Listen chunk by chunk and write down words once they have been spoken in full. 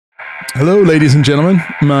Hello, ladies and gentlemen.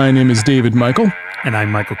 My name is David Michael, And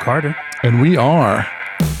I'm Michael Carter. and we are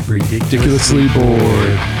Ridiculously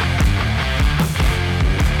Bored.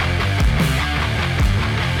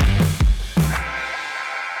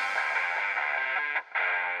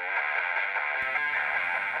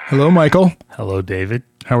 Hello, Michael. Hello, David.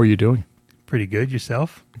 How are you doing? Pretty good.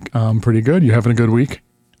 Yourself? Pretty good. You having a good week?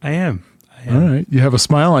 I am. All right. You have a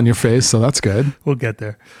smile on your face, so that's good. We'll get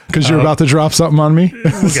there. Because you're about to drop something on me.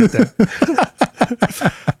 We'll get there.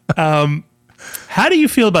 How do you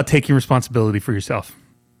feel about taking responsibility for yourself?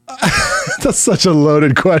 That's such a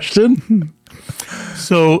loaded question.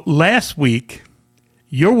 So last week,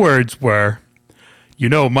 your words were,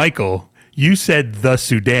 Michael, you said the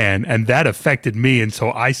Sudan, and that affected me, and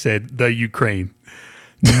so I said the Ukraine.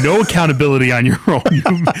 No accountability on your own.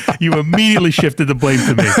 You immediately shifted the blame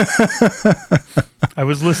to me. I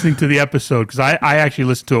was listening to the episode because I actually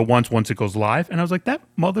listened to it once it goes live, and I was like, that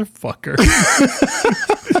motherfucker.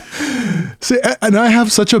 See, and I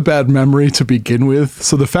have such a bad memory to begin with,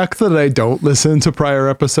 so the fact that I don't listen to prior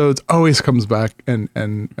episodes always comes back and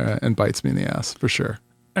bites me in the ass, for sure.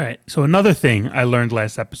 All right. So another thing I learned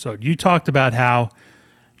last episode, you talked about how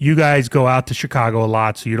you guys go out to Chicago a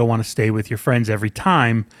lot, so you don't want to stay with your friends every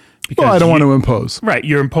time. Because Well, I don't want to impose. Right.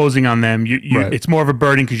 You're imposing on them. Right. It's more of a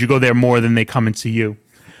burden because you go there more than they come and see you,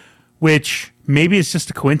 which maybe it's just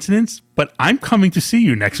a coincidence, but I'm coming to see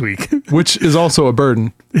you next week. Which is also a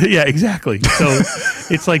burden. Yeah, exactly. So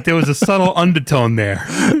it's like there was a subtle undertone there.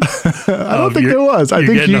 I don't think there was. I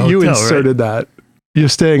think you inserted that. You're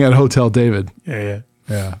staying at Hotel David. Yeah.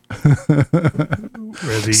 Yeah.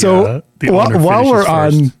 Where the, So the while owner we're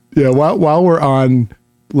finishes first. while we're on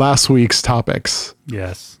last week's topics,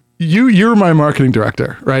 Yes. you're my marketing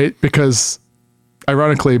director, right? Because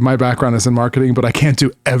ironically, my background is in marketing, but I can't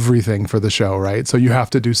do everything for the show, right? So you have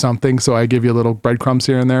to do something. So I give you little breadcrumbs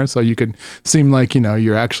here and there, so you can seem like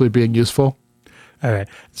you're actually being useful. All right.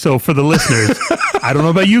 So for the listeners, I don't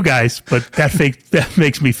know about you guys, but that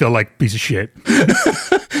makes me feel like a piece of shit.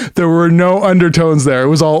 There were no undertones there. It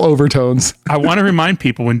was all overtones. I want to remind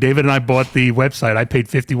people when David and I bought the website, I paid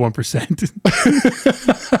 51%.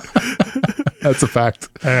 That's a fact.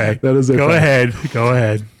 All right. That is a fact. Go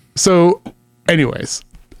ahead. So, anyways,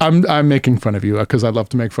 I'm making fun of you because I love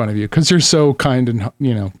to make fun of you because you're so kind and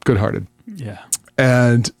good-hearted. Yeah.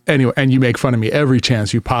 And anyway, and you make fun of me every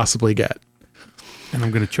chance you possibly get. And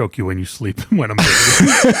I'm going to choke you when you sleep when I'm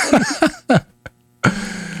there.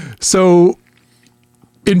 So,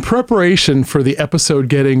 in preparation for the episode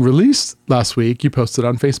getting released last week, you posted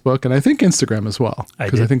on Facebook and I think Instagram as well,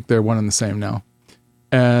 because I think they're one and the same now.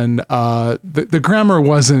 And the grammar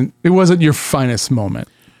wasn't your finest moment.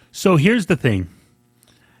 So here's the thing.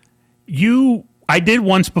 I did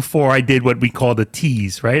once before, I did what we called a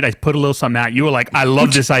tease, right? I put a little something out. You were like, I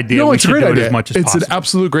love this idea. No, we it's a should great do idea. it as much as It's possible. an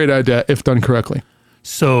absolute great idea if done correctly.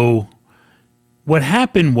 So what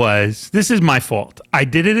happened was, this is my fault. I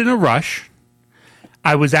did it in a rush.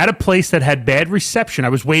 I was at a place that had bad reception. I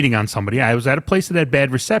was waiting on somebody. I was at a place that had bad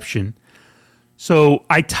reception. So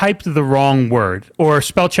I typed the wrong word or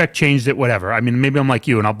spell check changed it, whatever. I mean, maybe I'm like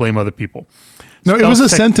you and I'll blame other people. No, it was a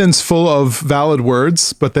sentence full of valid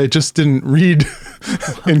words, but they just didn't read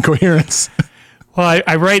in coherence. Well,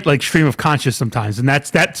 I write like stream of conscious sometimes, and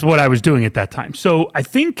that's what I was doing at that time. So I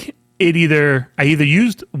think I either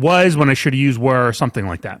used was when I should have used were or something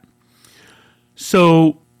like that.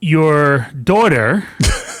 So your daughter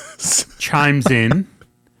chimes in.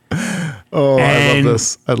 Oh,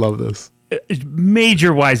 I love this.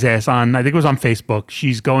 Major wise ass on, I think it was on Facebook.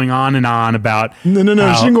 She's going on and on about. No.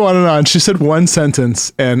 She didn't go on and on. She said one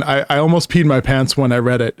sentence, and I almost peed my pants when I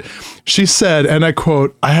read it. She said, and I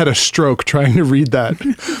quote, "I had a stroke trying to read that."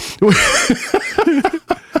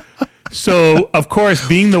 So, of course,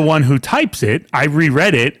 being the one who types it, I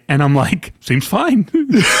reread it, and I'm like, seems fine.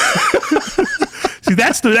 See,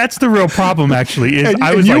 that's the real problem. Actually, is And,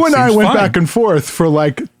 I was and you like, and I seems went fine. back and forth for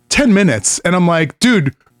like 10 minutes, and I'm like,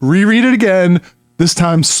 dude, reread it again. This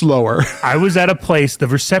time slower. I was at a place, the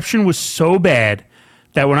reception was so bad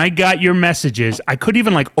that when I got your messages, I couldn't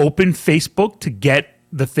even like open Facebook to get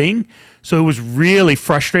the thing. So it was really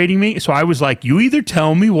frustrating me. So I was like, you either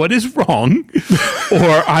tell me what is wrong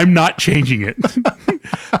or I'm not changing it.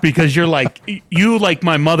 Because you're like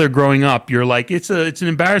my mother growing up, you're like, it's an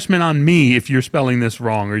embarrassment on me if you're spelling this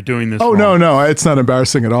wrong or doing this wrong. No, it's not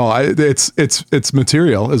embarrassing at all. It's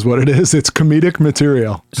material is what it is. It's comedic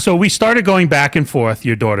material. So we started going back and forth,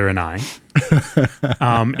 your daughter and I,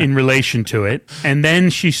 in relation to it. And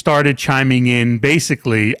then she started chiming in,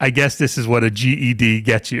 basically, I guess this is what a GED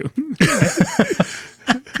gets you.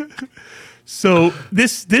 So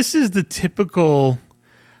this is the typical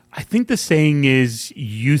I think the saying is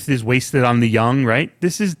youth is wasted on the young, right?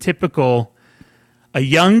 This is typical. A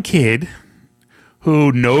young kid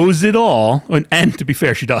who knows it all, and to be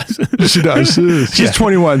fair, she does. She does. She's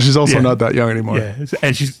 21. She's also not that young anymore. Yeah,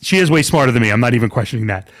 and she is way smarter than me. I'm not even questioning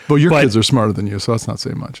that. Well, your kids are smarter than you, so that's not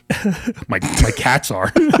saying much. my cats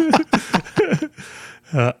are.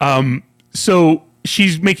 So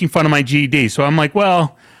she's making fun of my GED. So I'm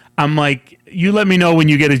like, you let me know when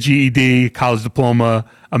you get a GED, college diploma,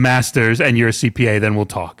 a master's, and you're a CPA, then we'll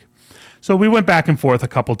talk. So we went back and forth a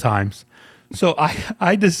couple times. So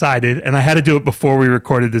I decided, and I had to do it before we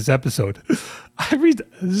recorded this episode.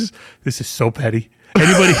 This is so petty.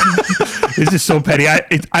 Anybody, this is so petty.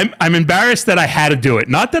 I'm embarrassed that I had to do it.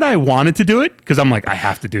 Not that I wanted to do it, because I'm like, I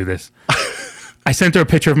have to do this. I sent her a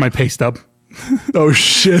picture of my pay stub. Oh,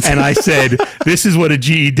 shit. And I said, this is what a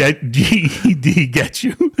GED gets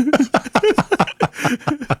you.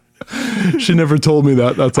 She never told me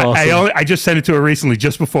that. That's awesome. I just sent it to her recently,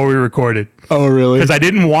 just before we recorded. Oh, really? Because I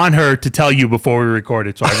didn't want her to tell you before we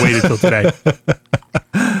recorded, so I waited till today.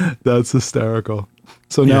 That's hysterical.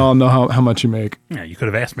 So now I'll know how much you make. Yeah, you could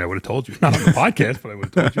have asked me. I would have told you. Not on the podcast, but I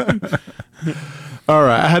would have told you. All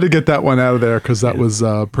right. I had to get that one out of there because that was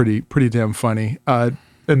pretty damn funny. And,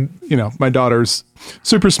 my daughter's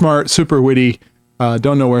super smart, super witty.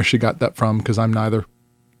 Don't know where she got that from because I'm neither.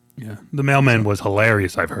 Yeah, the mailman was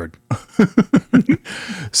hilarious, I've heard.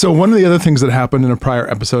 So one of the other things that happened in a prior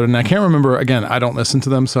episode, and I can't remember, again, I don't listen to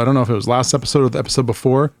them, so I don't know if it was last episode or the episode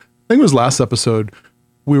before. I think it was last episode.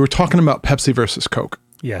 We were talking about Pepsi versus Coke,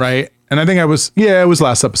 right? And I think it was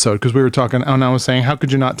last episode because we were talking, and I was saying, how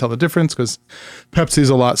could you not tell the difference? Because Pepsi's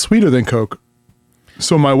a lot sweeter than Coke.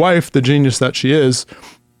 So my wife, the genius that she is,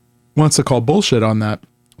 wants to call bullshit on that.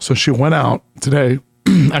 So she went out today,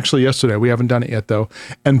 actually yesterday, we haven't done it yet though,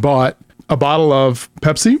 and bought a bottle of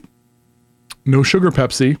Pepsi, no sugar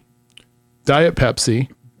Pepsi, Diet Pepsi,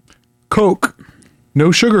 Coke,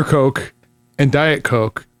 no sugar Coke, and Diet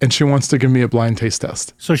Coke, and she wants to give me a blind taste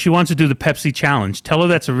test. So she wants to do the Pepsi challenge. Tell her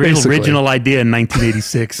that's a real original idea in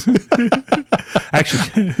 1986.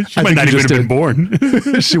 Actually, she might not even have been born.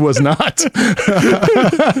 She was not.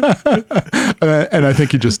 And I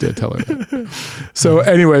think you just did tell her that. So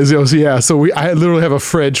anyways, so I literally have a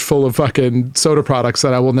fridge full of fucking soda products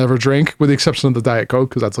that I will never drink, with the exception of the Diet Coke,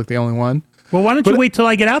 because that's like the only one. Well, why don't you wait till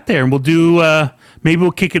I get out there and we'll do, maybe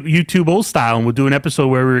we'll kick it YouTube old style and we'll do an episode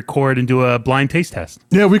where we record and do a blind taste test.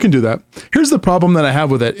 Yeah, we can do that. Here's the problem that I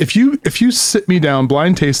have with it. If you sit me down,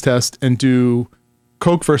 blind taste test, and do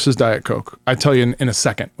Coke versus Diet Coke, I tell you in a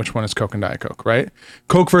second which one is Coke and Diet Coke, right?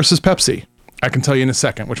 Coke versus Pepsi, I can tell you in a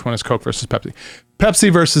second which one is Coke versus Pepsi.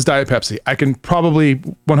 Pepsi versus Diet Pepsi, I can probably,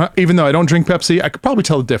 even though I don't drink Pepsi, I could probably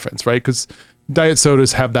tell the difference, right? Because diet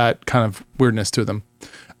sodas have that kind of weirdness to them.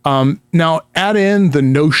 Now add in the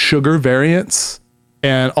no sugar variants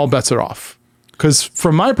and all bets are off. Because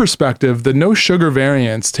from my perspective, the no sugar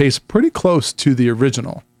variants taste pretty close to the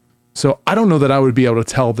original. So I don't know that I would be able to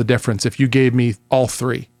tell the difference if you gave me all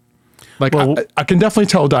three. Like, I can definitely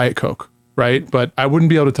tell Diet Coke, right? But I wouldn't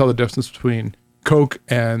be able to tell the difference between Coke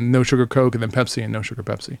and no sugar Coke, and then Pepsi and no sugar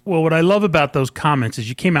Pepsi. Well, what I love about those comments is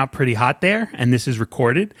you came out pretty hot there, and this is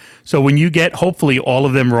recorded. So when you get hopefully all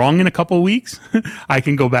of them wrong in a couple of weeks, I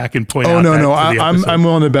can go back and point out. I'm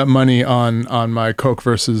willing to bet money on my Coke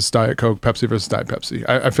versus Diet Coke, Pepsi versus Diet Pepsi.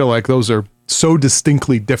 I feel like those are so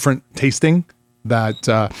distinctly different tasting that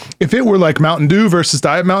if it were like Mountain Dew versus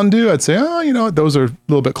Diet Mountain Dew, I'd say, those are a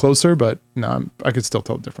little bit closer, but no, I could still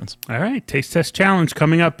tell the difference. All right. Taste test challenge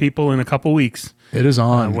coming up, people, in a couple weeks. It is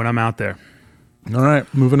on. When I'm out there. All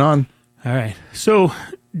right. Moving on. All right. So,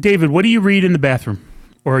 David, what do you read in the bathroom?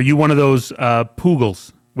 Or are you one of those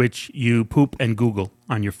Poogles, which you poop and Google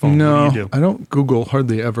on your phone? No, what do you do? I don't Google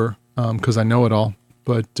hardly ever because I know it all.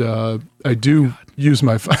 But I do use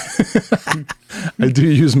my I do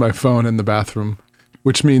use my phone in the bathroom,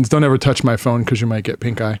 which means don't ever touch my phone because you might get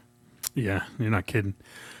pink eye. Yeah, you're not kidding.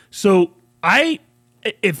 So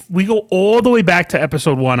if we go all the way back to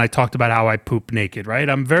episode 1, I talked about how I poop naked, right?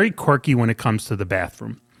 I'm very quirky when it comes to the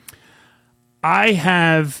bathroom. I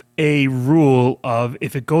have a rule of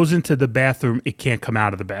if it goes into the bathroom, it can't come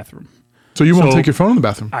out of the bathroom. So you won't take your phone in the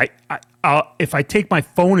bathroom? If I take my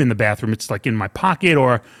phone in the bathroom, it's like in my pocket,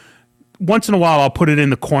 or once in a while I'll put it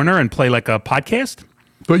in the corner and play like a podcast.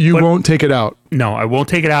 But you won't take it out? No, I won't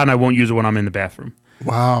take it out, and I won't use it when I'm in the bathroom.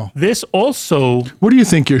 Wow. This also... What do you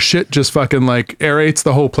think? Your shit just fucking like aerates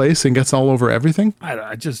the whole place and gets all over everything? I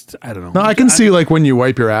don't know. No, I can see like when you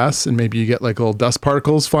wipe your ass and maybe you get like little dust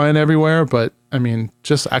particles flying everywhere, but I mean,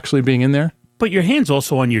 just actually being in there. But your hand's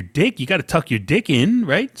also on your dick. You got to tuck your dick in,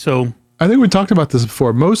 right? So... I think we talked about this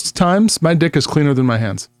before. Most times, my dick is cleaner than my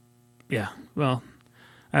hands. Yeah. Well,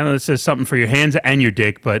 I don't know. It says something for your hands and your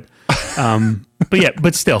dick, but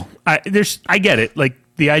still, I get it. Like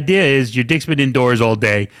the idea is your dick's been indoors all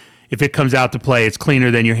day. If it comes out to play, it's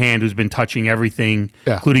cleaner than your hand who's been touching everything,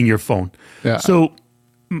 including your phone. Yeah. So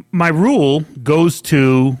my rule goes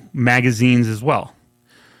to magazines as well.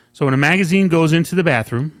 So when a magazine goes into the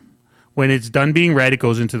bathroom, when it's done being read, it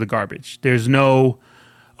goes into the garbage. There's no,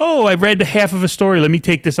 oh, I read half of a story. Let me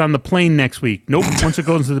take this on the plane next week. Nope. Once it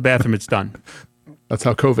goes into the bathroom, it's done. That's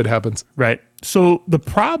how COVID happens. Right. So the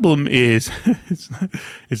problem is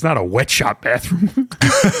it's not a wet shop bathroom.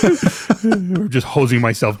 Or just hosing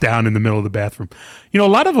myself down in the middle of the bathroom. You know, a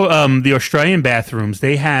lot of the Australian bathrooms,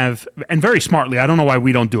 they have, and very smartly, I don't know why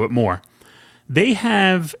we don't do it more. They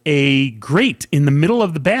have a grate in the middle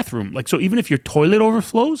of the bathroom. Like, so even if your toilet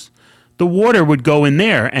overflows, the water would go in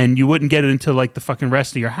there and you wouldn't get it into like the fucking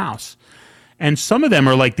rest of your house. And some of them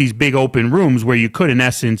are like these big open rooms where you could, in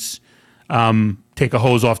essence, take a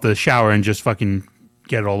hose off the shower and just fucking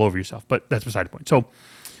get it all over yourself. But that's beside the point. So,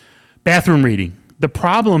 bathroom reading. The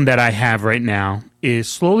problem that I have right now is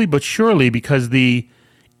slowly but surely, because the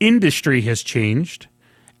industry has changed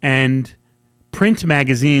and print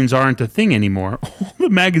magazines aren't a thing anymore. All the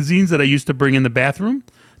magazines that I used to bring in the bathroom,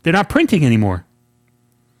 they're not printing anymore.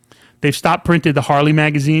 They've stopped printing the Harley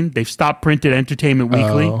magazine. They've stopped printing Entertainment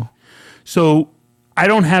Weekly. Oh. So I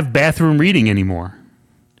don't have bathroom reading anymore.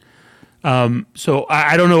 So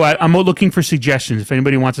I don't know. I'm looking for suggestions. If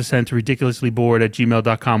anybody wants to send to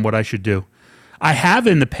ridiculouslybored@gmail.com what I should do. I have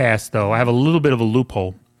in the past, though, I have a little bit of a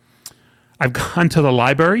loophole. I've gone to the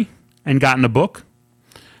library and gotten a book.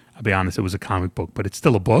 I'll be honest, it was a comic book, but it's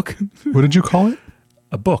still a book. What did you call it?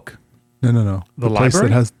 A book. No. The place library?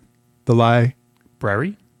 that has the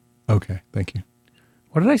Library? Okay, thank you.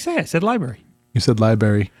 What did I say? I said library. You said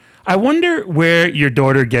library. I wonder where your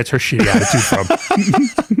daughter gets her shitty attitude from.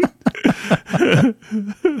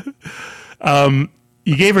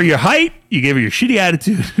 You gave her your height. You gave her your shitty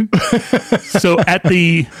attitude. So at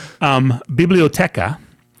the biblioteca,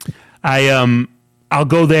 I'll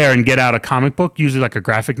go there and get out a comic book, usually like a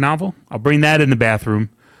graphic novel. I'll bring that in the bathroom.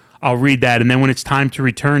 I'll read that, and then when it's time to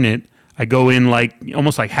return it, I go in like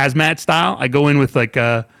almost like hazmat style. I go in with like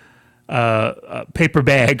a paper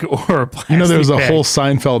bag or a plastic You know, there was a bag. whole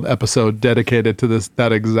Seinfeld episode dedicated to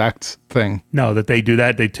that exact thing. No, that they do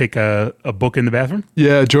that. They take a book in the bathroom.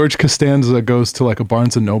 Yeah, George Costanza goes to like a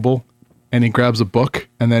Barnes and Noble, and he grabs a book,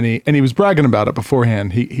 and then he was bragging about it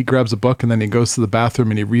beforehand. He grabs a book, and then he goes to the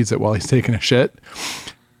bathroom and he reads it while he's taking a shit,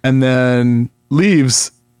 and then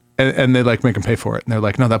leaves, and they like make him pay for it. And they're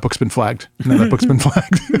like, "No, that book's been flagged. No, that book's been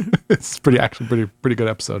flagged." It's pretty good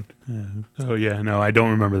episode. Oh yeah, no, I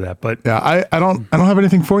don't remember that, but Yeah, I don't have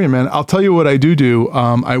anything for you, man. I'll tell you what I do.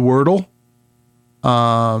 I Wordle.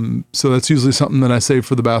 So that's usually something that I save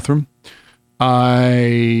for the bathroom.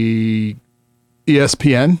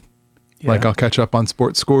 ESPN. Like I'll catch up on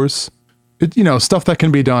sports scores. Stuff that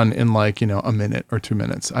can be done in like, a minute or 2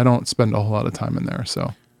 minutes. I don't spend a whole lot of time in there.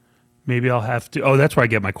 So maybe I'll have to. Oh, that's where I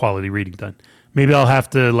get my quality reading done. Maybe I'll have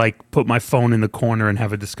to like put my phone in the corner and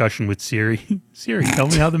have a discussion with Siri. Siri, tell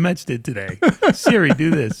me how the Mets did today. Siri, do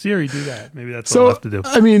this. Siri, do that. Maybe that's what I'll have to do.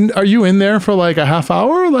 I mean, are you in there for like a half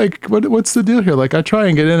hour? Like what's the deal here? Like I try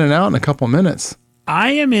and get in and out in a couple minutes.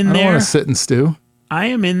 I am in I there. don't want to sit and stew. I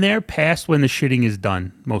am in there past when the shitting is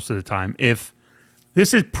done most of the time. If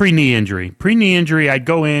this is pre-knee injury, I'd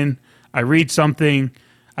go in, I read something,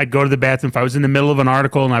 I'd go to the bathroom. If I was in the middle of an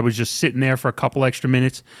article and I was just sitting there for a couple extra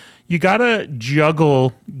minutes, you got to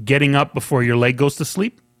juggle getting up before your leg goes to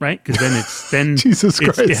sleep, right? Because then Jesus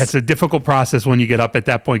Christ. It's a difficult process when you get up at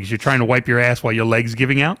that point because you're trying to wipe your ass while your leg's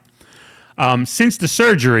giving out. Since the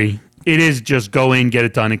surgery, it is just go in, get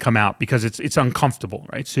it done, and come out because it's uncomfortable,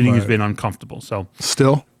 right? Sitting has been uncomfortable. So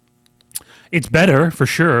Still? it's better for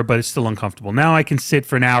sure, but it's still uncomfortable. Now I can sit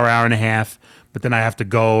for an hour and a half, but then I have to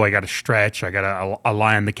go. I got to stretch. I got to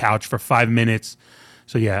lie on the couch for 5 minutes.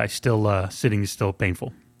 So yeah, I still sitting is still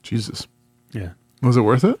painful. Jesus. Yeah. Was it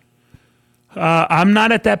worth it? I'm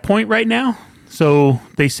not at that point right now. So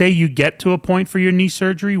they say you get to a point for your knee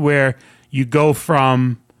surgery where you go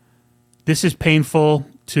from this is painful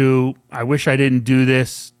to I wish I didn't do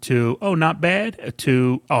this to oh not bad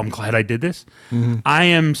to oh I'm glad I did this. Mm-hmm. I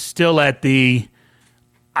am still at the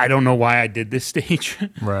I don't know why I did this stage.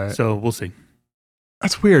 Right. So we'll see.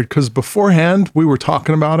 That's weird because beforehand we were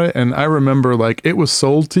talking about it and I remember like it was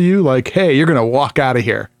sold to you like, hey, you're going to walk out of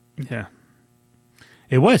here. Yeah.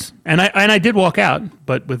 It was. And I did walk out,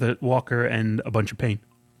 but with a walker and a bunch of pain.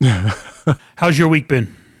 How's your week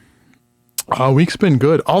been? Week's been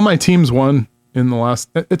good. All my teams won in the last,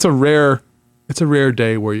 it's a rare it's a rare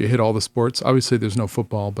day where you hit all the sports. Obviously, there's no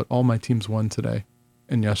football, but all my teams won today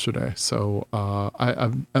and yesterday. So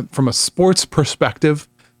I'm from a sports perspective,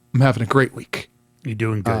 I'm having a great week. You're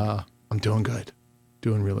doing good. I'm doing good,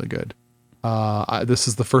 doing really good. This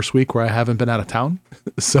is the first week where I haven't been out of town.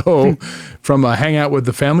 So from a hangout with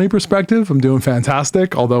the family perspective, I'm doing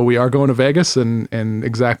fantastic. Although we are going to Vegas in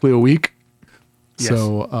exactly a week.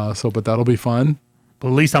 Yes. But that'll be fun. But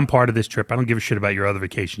at least I'm part of this trip. I don't give a shit about your other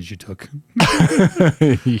vacations you took.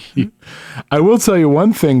 I will tell you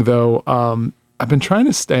one thing though. I've been trying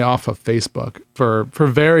to stay off of Facebook for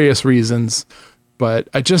various reasons, but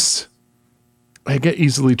I get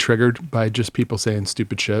easily triggered by just people saying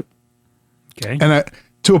stupid shit. Okay. And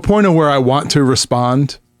to a point of where I want to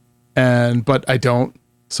respond, but I don't.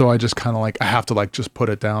 So I just kind of I have to just put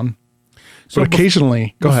it down. So but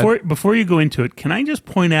occasionally, go ahead. Before you go into it, can I just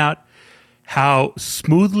point out how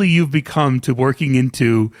smoothly you've become to working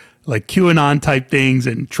into QAnon type things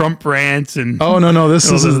and Trump rants and oh no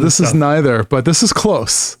this is neither, but this is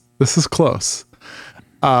close. So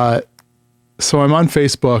I'm on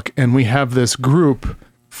Facebook and we have this group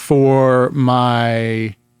for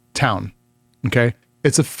my town. Okay,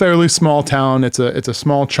 it's a fairly small town. It's a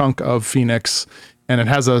small chunk of Phoenix, and it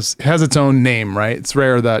has its own name, right? It's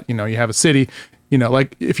rare that you have a city.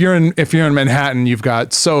 If you're in Manhattan, you've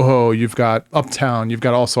got Soho, you've got Uptown, you've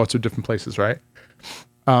got all sorts of different places, right?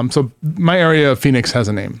 So my area of Phoenix has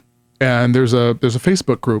a name, and there's a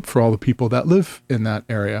Facebook group for all the people that live in that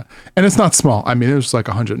area, and it's not small. I mean, there's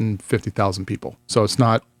 150,000 people, so it's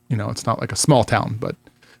not it's not like a small town, but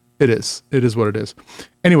it is what it is.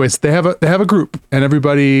 Anyways, they have a group, and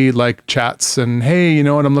everybody chats and hey,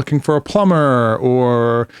 I'm looking for a plumber,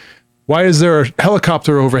 or why is there a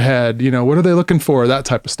helicopter overhead? What are they looking for? That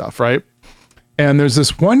type of stuff, right? And there's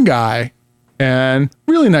this one guy, and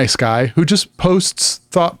really nice guy, who just posts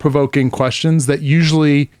thought-provoking questions that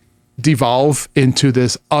usually devolve into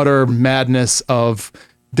this utter madness of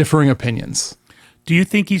differing opinions. Do you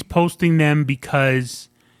think he's posting them because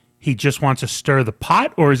he just wants to stir the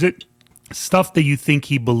pot, or is it stuff that you think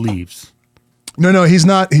he believes? No, he's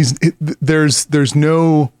not. There's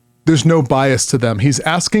no bias to them. He's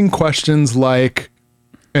asking questions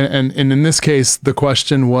and in this case, the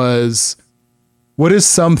question was, what is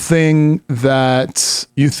something that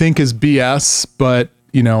you think is BS, but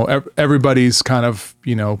everybody's kind of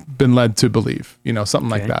been led to believe, something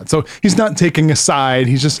like that. So he's not taking a side.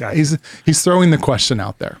 He's just he's throwing the question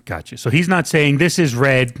out there. Gotcha. So he's not saying this is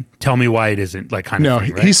red, tell me why it isn't, kind of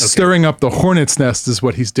thing, right? He's stirring up the hornet's nest is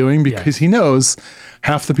what he's doing, because he knows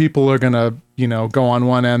half the people are gonna go on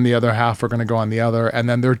one end, the other half are gonna go on the other, and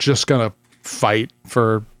then they're just gonna fight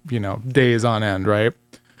for days on end, right?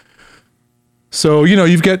 So, you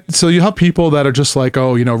have people that are just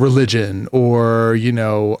religion, or,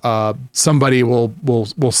 somebody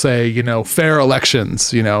will say, fair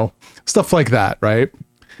elections, stuff like that. Right.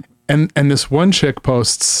 And this one chick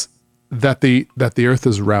posts that the earth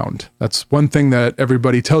is round. That's one thing that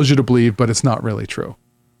everybody tells you to believe, but it's not really true.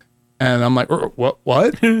 And I'm like, what?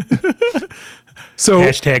 So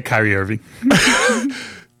hashtag Kyrie Irving.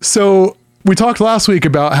 So we talked last week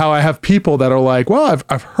about how I have people that are like, well,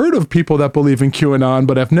 I've heard of people that believe in QAnon,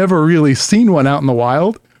 but I've never really seen one out in the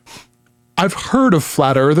wild. I've heard of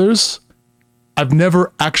flat earthers. I've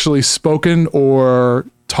never actually spoken or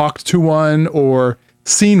talked to one or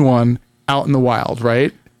seen one out in the wild,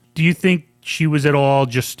 right? Do you think she was at all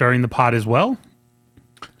just stirring the pot as well?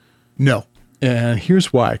 No. And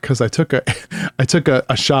here's why. Because I took a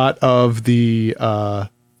shot of the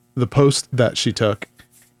post that she took,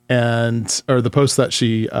 or the post that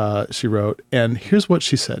she wrote, and here's what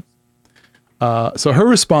she said. So her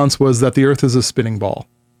response was that the earth is a spinning ball.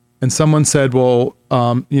 And someone said, well,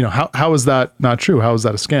 how is that not true? How is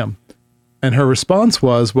that a scam? And her response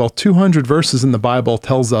was, well, 200 verses in the Bible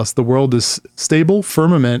tells us the world is stable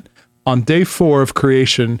firmament. On day 4 of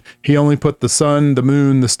creation, he only put the sun, the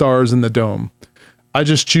moon, the stars in the dome. I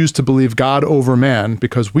just choose to believe God over man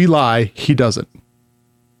because we lie, he doesn't.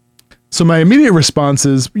 So my immediate response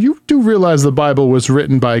is, you do realize the Bible was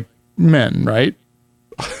written by men, right?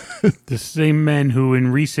 The same men who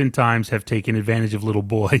in recent times have taken advantage of little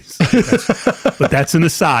boys. But that's an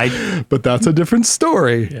aside. But that's a different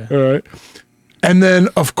story. Yeah. All right. And then,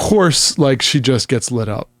 of course, she just gets lit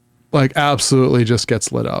up. Absolutely just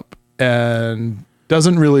gets lit up. And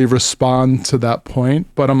doesn't really respond to that point,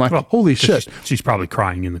 but I'm like, holy shit. She's probably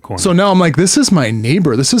crying in the corner. So now I'm like, this is my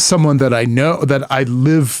neighbor. This is someone that I know, that I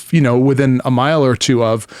live, within a mile or two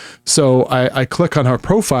of. So I click on her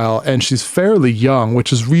profile, and she's fairly young,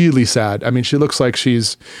 which is really sad. I mean, she looks like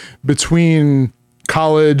she's between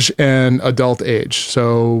college and adult age.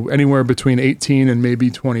 So anywhere between 18 and maybe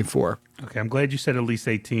 24. Okay, I'm glad you said at least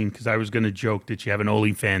 18 because I was going to joke that you have an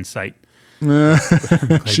OnlyFans site.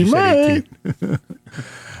 She might.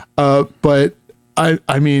 But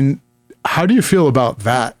I mean, how do you feel about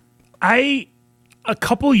that? A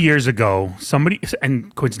couple years ago, somebody,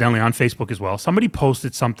 and coincidentally on Facebook as well, somebody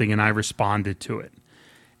posted something and I responded to it.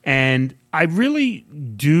 And I really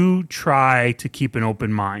do try to keep an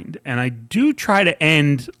open mind. And I do try to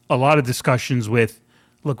end a lot of discussions with,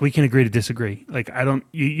 look, we can agree to disagree. Like,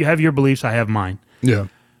 you have your beliefs, I have mine. Yeah.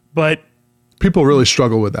 But people really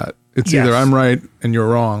struggle with that. It's either I'm right and you're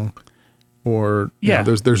wrong, or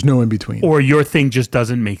there's no in between. Or your thing just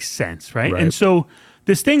doesn't make sense, right? And so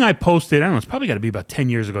this thing I posted, I don't know, it's probably got to be about 10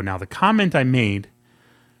 years ago now. The comment I made,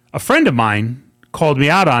 a friend of mine called me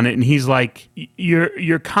out on it, and he's like,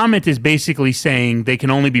 your comment is basically saying they can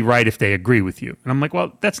only be right if they agree with you. And I'm like,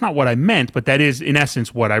 well, that's not what I meant, but that is in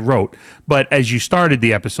essence what I wrote. But as you started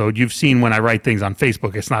the episode, you've seen when I write things on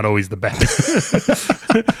Facebook, it's not always the best.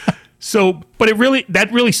 So, but that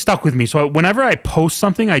really stuck with me. So whenever I post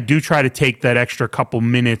something, I do try to take that extra couple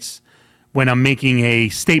minutes when I'm making a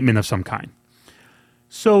statement of some kind.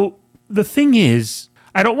 So the thing is,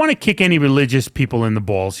 I don't want to kick any religious people in the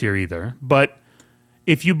balls here either, but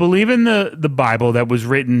if you believe in the Bible that was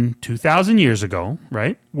written 2,000 years ago,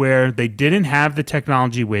 right, where they didn't have the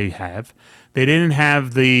technology we have, they didn't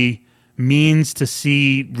have the means to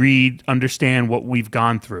see, read, understand what we've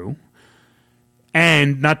gone through,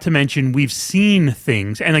 and not to mention we've seen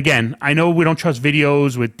things. And again, I know we don't trust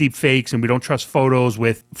videos with deep fakes and we don't trust photos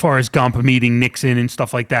with Forrest Gump meeting Nixon and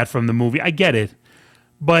stuff like that from the movie. I get it.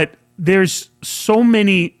 But there's so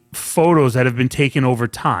many photos that have been taken over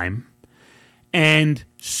time, and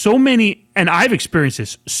so many, and I've experienced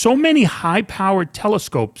this, so many high-powered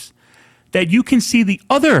telescopes that you can see the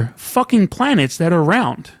other fucking planets that are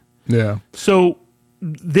around. Yeah. So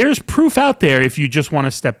there's proof out there if you just want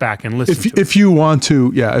to step back and listen to it. If you want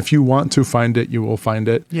to find it, you will find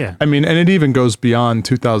it. Yeah. I mean, and it even goes beyond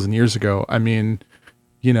 2,000 years ago. I mean,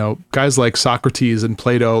 you know, guys like Socrates and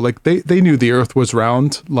Plato, like they knew the earth was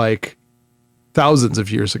round like thousands of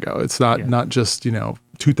years ago. It's not just,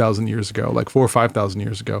 2,000 years ago, like 4,000 or 5,000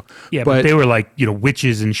 years ago. Yeah, but they were like,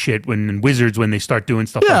 witches and shit and wizards when they start doing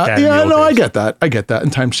stuff like that. Yeah, no, I get that.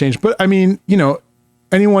 And times change. But I mean,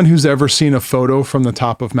 anyone who's ever seen a photo from the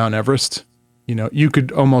top of Mount Everest, you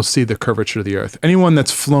could almost see the curvature of the earth. Anyone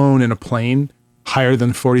that's flown in a plane higher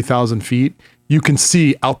than 40,000 feet, you can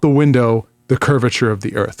see out the window the curvature of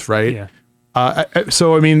the earth, right? Yeah.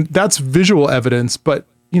 So, I mean, that's visual evidence, but,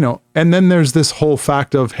 and then there's this whole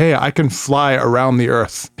fact of, hey, I can fly around the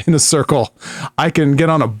earth in a circle. I can get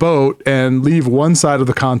on a boat and leave one side of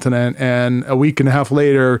the continent and a week and a half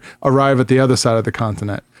later arrive at the other side of the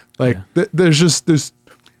continent. Like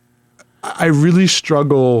I really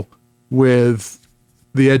struggle with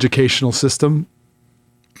the educational system.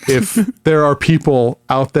 If there are people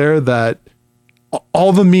out there that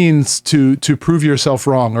all the means to prove yourself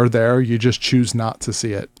wrong are there, you just choose not to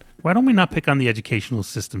see it. Why don't we not pick on the educational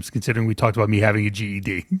systems, considering we talked about me having a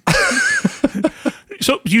GED?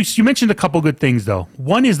 So you mentioned a couple good things, though.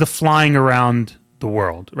 One is the flying around the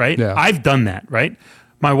world, right? Yeah. I've done that, right?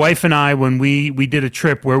 My wife and I, when we did a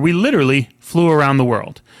trip where we literally flew around the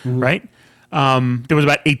world, right? There was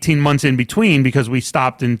about 18 months in between because we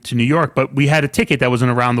stopped into New York, but we had a ticket that was an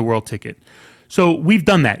around the world ticket. So we've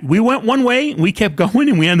done that. We went one way, we kept going,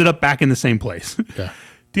 and we ended up back in the same place. Yeah.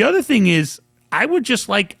 The other thing is, I would just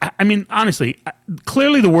honestly,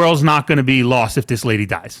 clearly the world's not going to be lost if this lady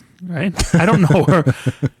dies, right? I don't know her.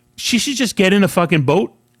 She should just get in a fucking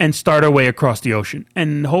boat and start her way across the ocean.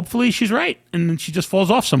 And hopefully she's right, and then she just falls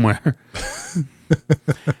off somewhere.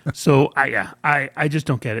 So I just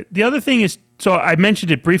don't get it. The other thing is, so I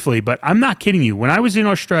mentioned it briefly, but I'm not kidding you. When I was in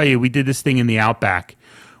Australia, we did this thing in the outback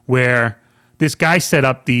where this guy set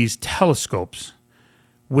up these telescopes,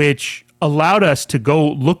 which allowed us to go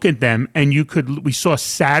look at them, and we saw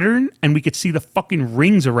Saturn, and we could see the fucking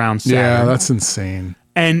rings around Saturn. Yeah, that's insane.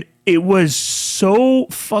 And it was so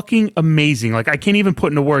fucking amazing. Like, I can't even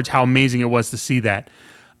put into words how amazing it was to see that.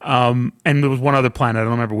 And there was one other planet. I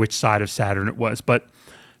don't remember which side of Saturn it was. But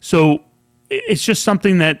so it's just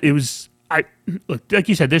something that it was, look, like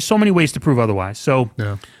you said, there's so many ways to prove otherwise. So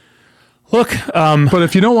yeah. Look, but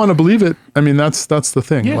if you don't want to believe it, I mean, that's the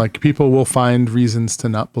thing. Yeah. Like, people will find reasons to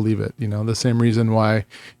not believe it. The same reason why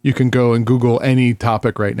you can go and Google any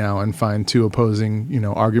topic right now and find two opposing,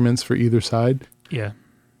 arguments for either side. Yeah.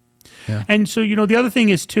 Yeah. And so, the other thing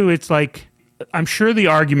is too, it's like, I'm sure the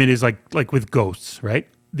argument is like with ghosts, right?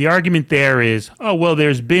 the argument there is, oh, well,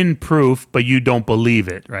 there's been proof, but you don't believe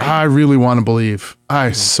it, right? I really want to believe.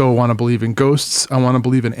 I so want to believe in ghosts. I want to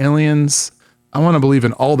believe in aliens. I want to believe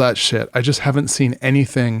in all that shit. I just haven't seen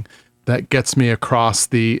anything that gets me across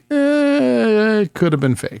the, it could have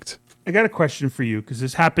been faked. I got a question for you because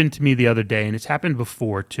this happened to me the other day, and it's happened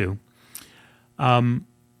before too. When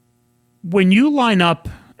you line up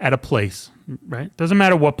at a place, right? Doesn't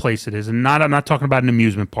matter what place it is, and I'm not talking about an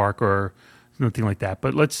amusement park or nothing like that,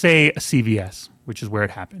 but let's say a CVS, which is where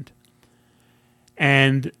it happened.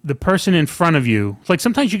 And the person in front of you, like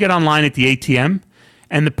sometimes you get online at the ATM,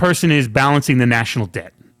 and the person is balancing the national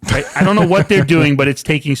debt. Right? I don't know what they're doing, but it's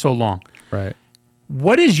taking so long. Right.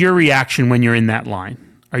 What is your reaction when you're in that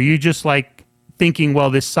line? Are you just like thinking, well,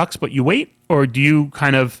 this sucks, but you wait? Or do you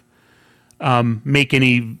kind of make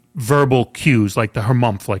any verbal cues like the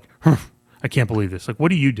harumph, like, I can't believe this. Like, what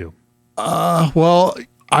do you do? Well,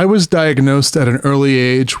 I was diagnosed at an early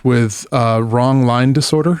age with wrong line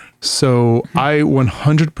disorder. So I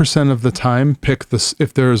 100% of the time pick this.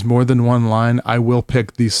 If there is more than one line, I will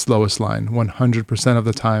pick the slowest line 100% of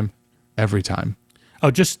the time, every time. Oh,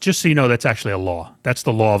 just so you know, that's actually a law. That's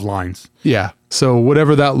the law of lines. Yeah. So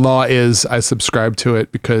whatever that law is, I subscribe to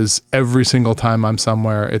it because every single time I'm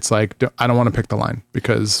somewhere, it's like, I don't want to pick the line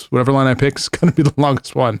because whatever line I pick is going to be the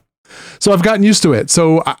longest one. So I've gotten used to it.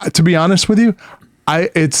 So to be honest with you,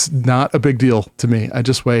 it's not a big deal to me. I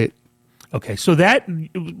just wait. Okay. So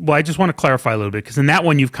I just want to clarify a little bit because in that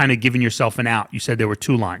one, you've kind of given yourself an out. You said there were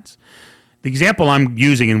two lines. The example I'm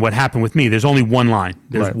using and what happened with me, there's only one line.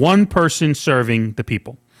 There's one person serving the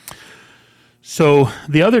people. So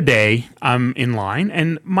the other day I'm in line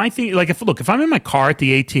and my thing, like if I'm in my car at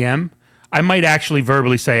the ATM, I might actually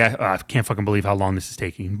verbally say, I can't fucking believe how long this is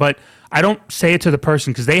taking. But I don't say it to the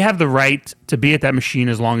person because they have the right to be at that machine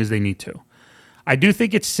as long as they need to. I do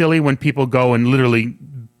think it's silly when people go and literally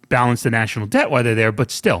balance the national debt while they're there, but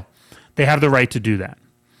still, they have the right to do that.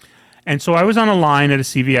 And so I was on a line at a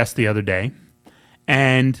CVS the other day,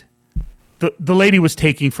 and the lady was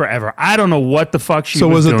taking forever. I don't know what the fuck she was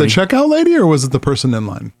doing. So was it the checkout lady or was it the person in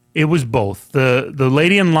line? It was both. The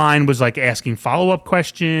lady in line was like asking follow-up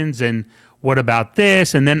questions and what about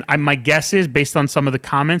this? And then my guess is, based on some of the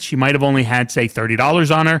comments, she might have only had, say,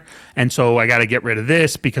 $30 on her. And so I got to get rid of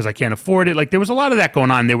this because I can't afford it. Like there was a lot of that going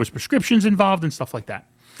on. There was prescriptions involved and stuff like that.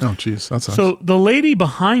 Oh, geez. That sucks. So the lady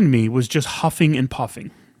behind me was just huffing and puffing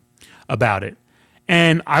about it.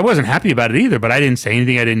 And I wasn't happy about it either, but I didn't say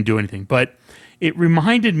anything. I didn't do anything. But it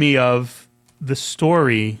reminded me of the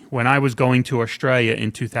story when I was going to Australia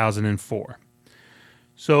in 2004.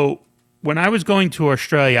 So when I was going to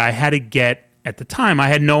Australia, I had to get, at the time, I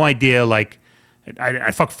had no idea, like,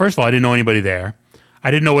 first of all, I didn't know anybody there.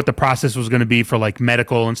 I didn't know what the process was going to be for, like,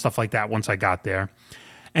 medical and stuff like that once I got there.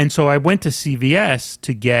 And so I went to CVS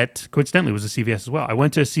to get, coincidentally, it was a CVS as well. I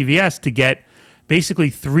went to a CVS to get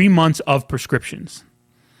basically 3 months of prescriptions.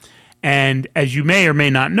 And as you may or may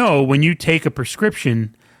not know, when you take a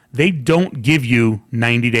prescription, they don't give you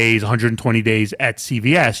 90 days, 120 days at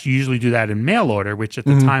CVS. You usually do that in mail order, which at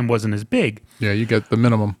the time wasn't as big. Yeah, you get the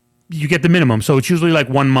minimum. You get the minimum. So it's usually like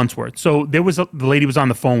 1 month's worth. So the lady was on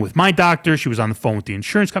the phone with my doctor. She was on the phone with the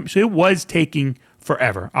insurance company. So it was taking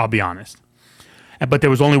forever, I'll be honest. But there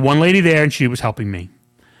was only one lady there and she was helping me.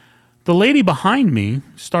 The lady behind me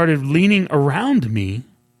started leaning around me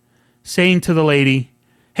saying to the lady,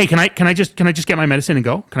 hey, can I just get my medicine and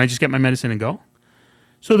go? Can I just get my medicine and go?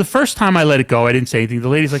 So the first time I let it go, I didn't say anything. The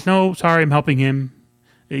lady's like, no, sorry, I'm helping him.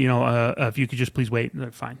 You know, if you could just please wait.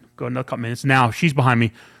 Fine. Go another couple minutes. Now she's behind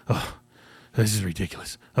me. Oh, this is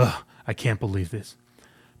ridiculous. Oh, I can't believe this.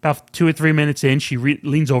 About 2 or 3 minutes in, she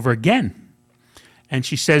leans over again. And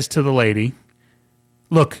she says to the lady,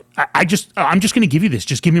 look, I'm just going to give you this.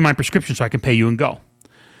 Just give me my prescription so I can pay you and go.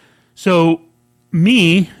 So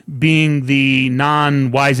me, being the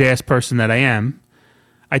non-wise ass person that I am,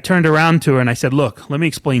 I turned around to her and I said, look, let me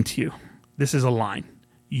explain to you. This is a line.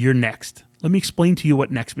 You're next. Let me explain to you what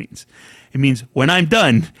next means. It means when I'm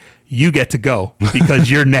done, you get to go because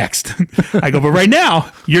you're next. I go, but right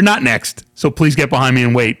now, you're not next. So please get behind me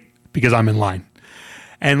and wait because I'm in line.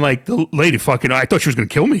 And like the lady fucking, I thought she was going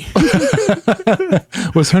to kill me.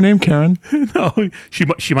 Was her name Karen? No,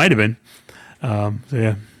 she might have been. So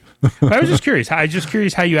yeah. But I was just curious. I was just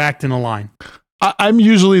curious how you act in a line. I'm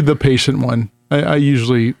usually the patient one. I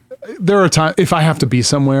usually, there are times, if I have to be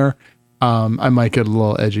somewhere, I might get a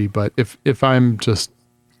little edgy, but if I'm just,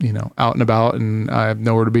 out and about and I have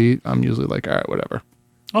nowhere to be, I'm usually like, all right, whatever.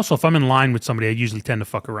 Also, if I'm in line with somebody, I usually tend to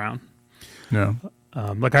fuck around. Yeah.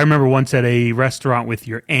 Like I remember once at a restaurant with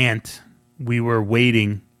your aunt, we were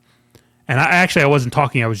waiting And I wasn't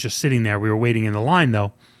talking. I was just sitting there. We were waiting in the line,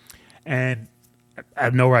 though. And out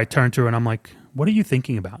of nowhere, I turned to her, and I'm like, what are you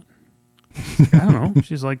thinking about? I don't know.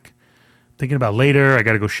 She's like, thinking about later. I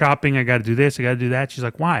got to go shopping. I got to do this. I got to do that. She's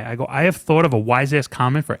like, why? I go, I have thought of a wise-ass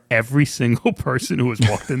comment for every single person who has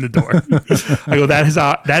walked in the door. I go,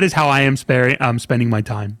 that is how I am spending my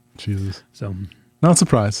time. Jesus. So, not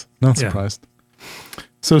surprised. Not surprised.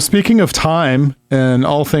 So speaking of time and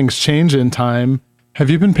all things change in time, have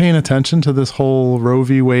you been paying attention to this whole Roe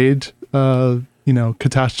v. Wade,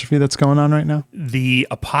 catastrophe that's going on right now? The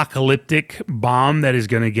apocalyptic bomb that is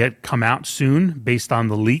going to come out soon based on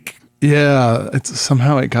the leak. Yeah,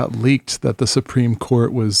 somehow it got leaked that the Supreme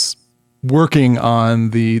Court was working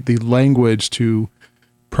on the language to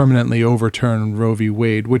permanently overturn Roe v.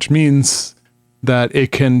 Wade, which means that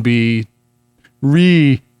it can be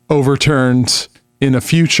overturned in a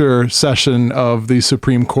future session of the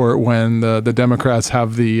Supreme Court when the Democrats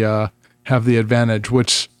have the advantage,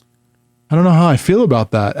 which I don't know how I feel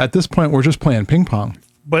about that. At this point, we're just playing ping pong.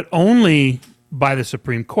 But only by the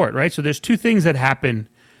Supreme Court, right? So there's two things that happen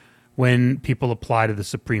when people apply to the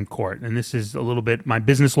Supreme Court. And this is a little bit my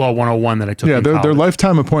business law 101 that I took in college. They're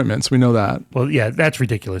lifetime appointments. We know that. Well, yeah, that's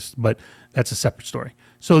ridiculous, but that's a separate story.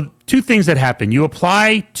 So two things that happen. You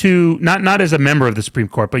apply to, not as a member of the Supreme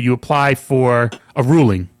Court, but you apply for a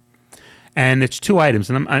ruling. And it's two items.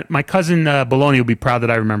 And my cousin Bologna will be proud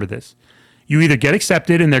that I remember this. You either get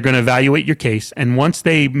accepted and they're going to evaluate your case. And once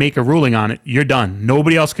they make a ruling on it, you're done.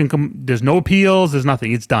 Nobody else can come. There's no appeals. There's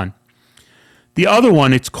nothing. It's done. The other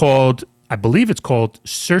one, I believe it's called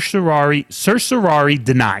certiorari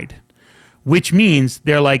denied, which means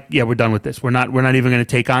they're like, yeah, we're done with this. We're not even going to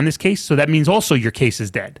take on this case. So that means also your case is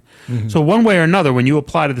dead. Mm-hmm. So one way or another, when you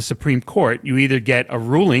apply to the Supreme Court, you either get a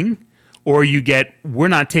ruling or you get, we're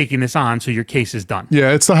not taking this on, so your case is done.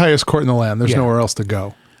 Yeah, it's the highest court in the land. There's nowhere else to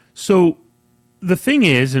go. So the thing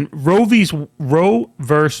is, and Roe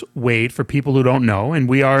versus Wade, for people who don't know, and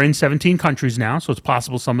we are in 17 countries now, so it's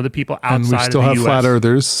possible some of the people outside of the U.S. And we still have flat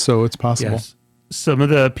earthers, so it's possible. Yes. Some of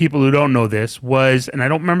the people who don't know this was, and I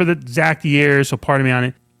don't remember the exact year, so pardon me on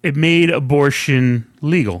it, it made abortion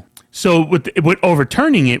legal. So what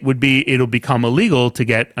overturning it would be, it'll become illegal to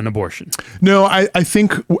get an abortion. No, I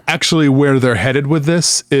think actually where they're headed with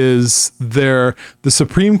this is the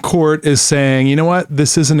Supreme Court is saying, you know what,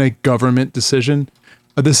 this isn't a government decision.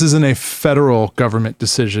 This isn't a federal government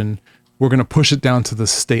decision. We're going to push it down to the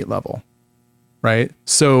state level, right?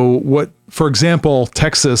 So for example,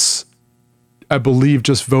 Texas, I believe,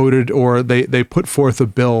 just voted, or they put forth a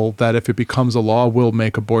bill that if it becomes a law, will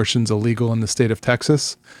make abortions illegal in the state of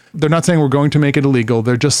Texas. They're not saying we're going to make it illegal.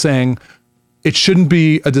 They're just saying it shouldn't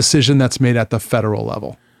be a decision that's made at the federal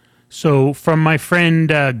level. So from my friend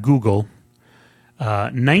Google,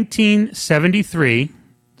 1973,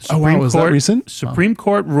 Supreme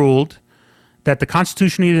Court ruled that the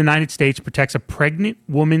Constitution of the United States protects a pregnant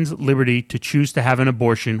woman's liberty to choose to have an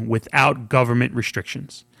abortion without government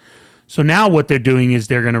restrictions. So now what they're doing is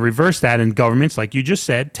they're going to reverse that, and governments, like you just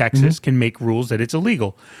said, Texas can make rules that it's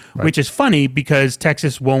illegal, which is funny because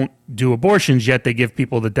Texas won't do abortions, yet they give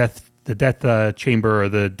people the death chamber or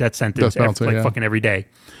the death sentence fucking every day.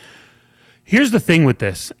 Here's the thing with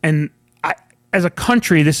this, and as a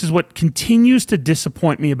country, this is what continues to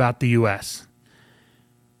disappoint me about the U.S.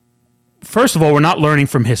 First of all, we're not learning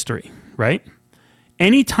from history, right?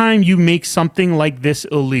 Anytime you make something like this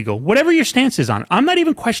illegal, whatever your stance is on it, I'm not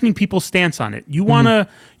even questioning people's stance on it. You wanna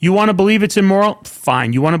believe it's immoral?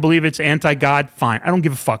 Fine. You want to believe it's anti-God? Fine. I don't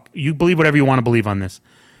give a fuck. You believe whatever you want to believe on this.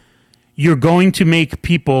 You're going to make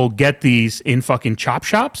people get these in fucking chop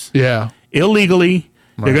shops? Yeah. Illegally.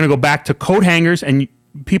 Right. They're going to go back to coat hangers, and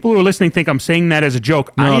people who are listening think I'm saying that as a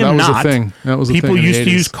joke. No, I am not. That was a thing. That was a people thing used to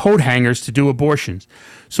use coat hangers to do abortions.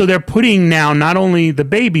 So they're putting now not only the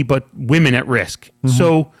baby, but women at risk. Mm-hmm.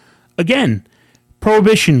 So again,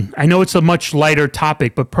 prohibition. I know it's a much lighter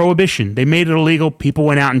topic, but prohibition. They made it illegal. People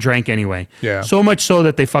went out and drank anyway. Yeah. So much so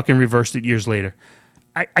that they fucking reversed it years later.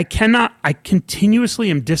 I continuously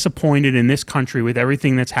am disappointed in this country with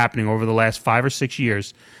everything that's happening over the last 5 or 6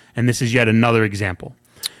 years. And this is yet another example.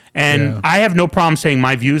 And I have no problem saying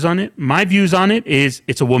my views on it. My views on it is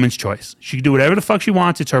it's a woman's choice. She can do whatever the fuck she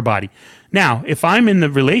wants. It's her body. Now, if I'm in the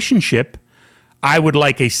relationship, I would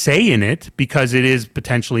like a say in it because it is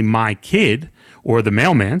potentially my kid or the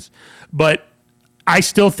mailman's. But I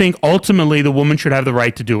still think ultimately the woman should have the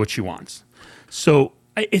right to do what she wants. So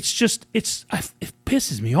it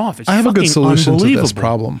pisses me off. It's I have a good solution to this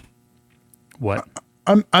problem. What?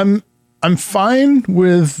 I'm fine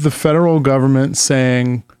with the federal government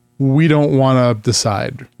saying we don't want to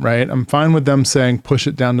decide, right? I'm fine with them saying push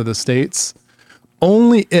it down to the states,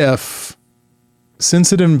 only if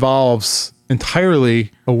since it involves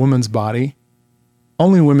entirely a woman's body,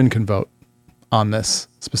 only women can vote on this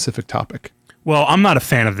specific topic. Well, I'm not a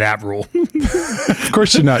fan of that rule. Of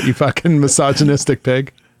course you're not, you fucking misogynistic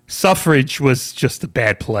pig. Suffrage was just a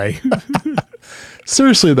bad play.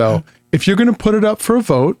 Seriously, though, if you're going to put it up for a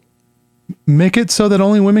vote, make it so that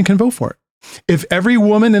only women can vote for it. If every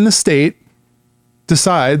woman in the state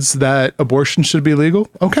decides that abortion should be legal,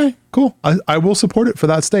 okay, cool. I will support it for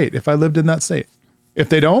that state if I lived in that state. If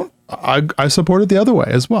they don't, I support it the other way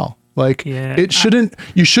as well. Like, you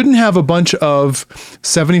shouldn't have a bunch of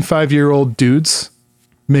 75-year-old dudes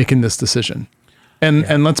making this decision.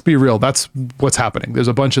 And let's be real, that's what's happening. There's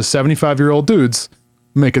a bunch of 75-year-old dudes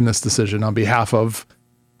making this decision on behalf of,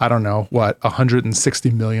 I don't know,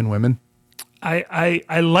 160 million women.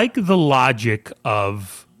 I like the logic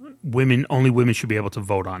of only women should be able to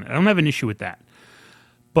vote on it. I don't have an issue with that.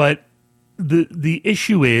 But the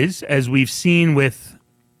issue is, as we've seen with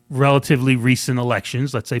relatively recent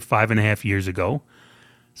elections, let's say 5.5 years ago,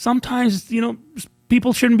 sometimes,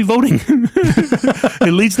 people shouldn't be voting.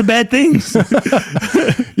 It leads to bad things.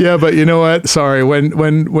 Yeah, but you know what? Sorry.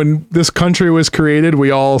 When this country was created,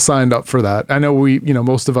 we all signed up for that. I know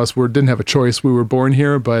most of us didn't have a choice. We were born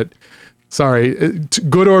here, but sorry,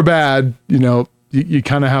 good or bad, you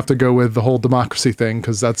kind of have to go with the whole democracy thing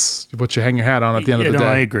because that's what you hang your hat on at the end of the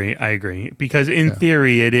day. I agree. Because in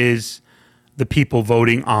theory, it is the people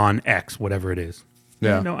voting on X, whatever it is.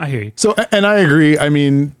 Yeah. No, I hear you. So, and I agree. I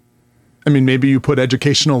mean, maybe you put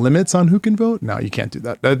educational limits on who can vote. No, you can't do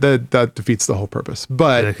that. That defeats the whole purpose.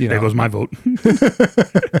 But there goes my vote.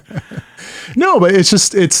 No, but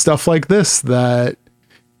it's stuff like this that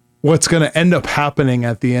what's going to end up happening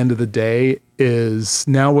at the end of the day is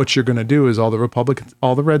now what you're going to do is all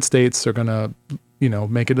the red states are going to,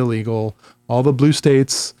 make it illegal. All the blue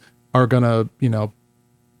states are going to,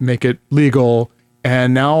 make it legal.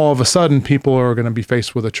 And now all of a sudden people are going to be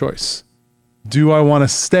faced with a choice. Do I want to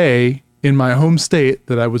stay in my home state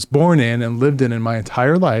that I was born in and lived in my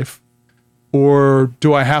entire life? Or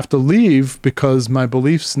do I have to leave because my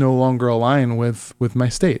beliefs no longer align with my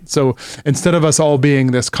state? So instead of us all being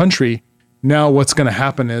this country, now what's going to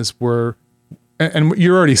happen is and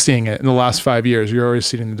you're already seeing it in the last 5 years. You're already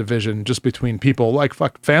seeing the division just between people, like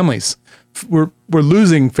families. We're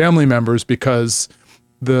losing family members because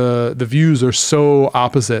the views are so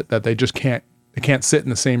opposite that they just can't sit in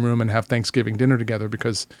the same room and have Thanksgiving dinner together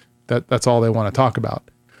because that's all they want to talk about.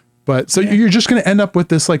 But so you're just going to end up with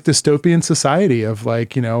this like dystopian society of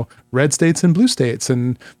red states and blue states.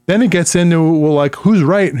 And then it gets into, who's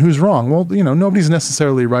right and who's wrong? Well, nobody's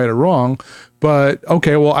necessarily right or wrong, but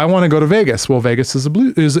okay, well, I want to go to Vegas. Well, Vegas is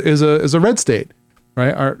a red state,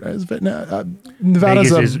 right?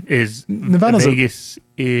 Vegas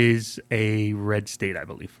is a red state, I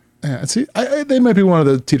believe. Yeah, see, they might be one of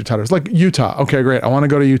the teeter-totters, like Utah. Okay, great. I want to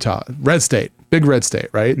go to Utah. Red state, big red state,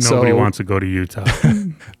 right? Nobody wants to go to Utah.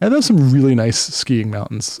 And there's some really nice skiing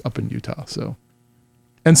mountains up in Utah. So,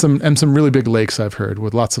 and some really big lakes I've heard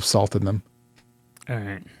with lots of salt in them. All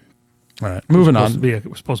right. Moving on. We're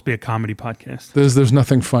supposed to be a comedy podcast. There's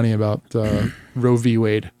nothing funny about Roe v.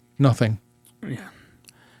 Wade. Nothing. Yeah.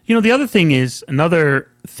 The other thing is, another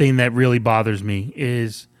thing that really bothers me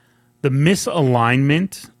is the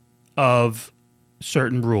misalignment of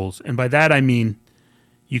certain rules. And by that, I mean,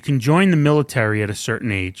 you can join the military at a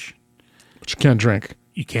certain age. But you can't drink.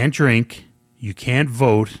 You can't drink. You can't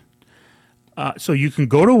vote. So you can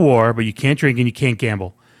go to war, but you can't drink and you can't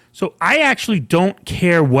gamble. So I actually don't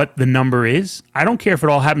care what the number is. I don't care if it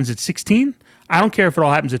all happens at 16. I don't care if it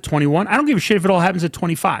all happens at 21. I don't give a shit if it all happens at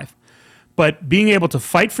 25. But being able to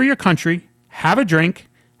fight for your country, have a drink,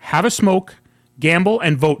 have a smoke, gamble,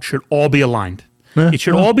 and vote should all be aligned. It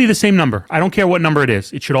should all be the same number. I don't care what number it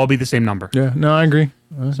is. It should all be the same number. Yeah, no, I agree.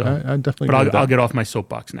 I definitely agree. But I'll get off my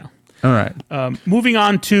soapbox now. All right. Moving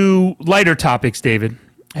on to lighter topics, David.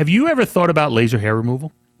 Have you ever thought about laser hair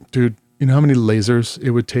removal? Dude, you know how many lasers it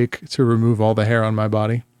would take to remove all the hair on my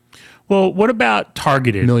body? Well, what about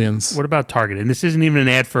targeted? Millions. What about targeted? And this isn't even an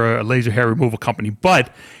ad for a laser hair removal company,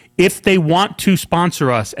 but if they want to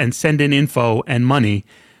sponsor us and send in info and money,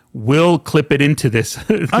 we'll clip it into this.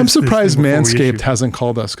 I'm surprised Manscaped hasn't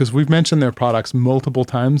called us because we've mentioned their products multiple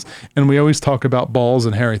times and we always talk about balls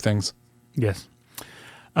and hairy things. Yes.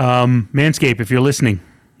 Manscaped, if you're listening,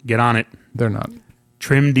 get on it. They're not.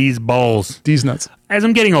 Trim these balls. These nuts. As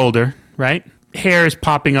I'm getting older, right? Hair is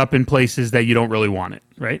popping up in places that you don't really want it,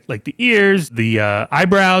 right? Like the ears, the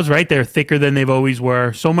eyebrows, right? They're thicker than they've always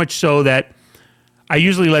were. So much so that I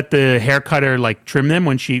usually let the hair cutter trim them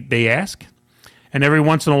when they ask. And every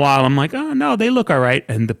once in a while, I'm like, oh, no, they look all right.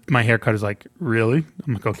 And my haircut is like, really?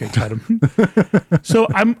 I'm like, okay, cut them. So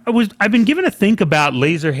I've been given a think about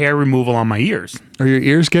laser hair removal on my ears. Are your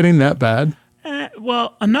ears getting that bad?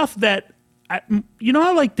 Well, enough that, you know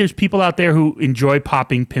how like there's people out there who enjoy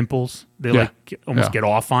popping pimples? They almost get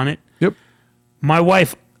off on it. Yep. My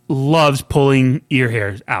wife loves pulling ear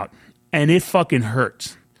hairs out, and it fucking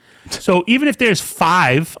hurts. So even if there's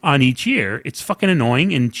 5 on each ear, it's fucking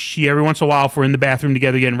annoying. And she, every once in a while, if we're in the bathroom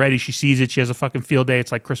together getting ready, she sees it. She has a fucking field day.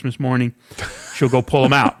 It's like Christmas morning. She'll go pull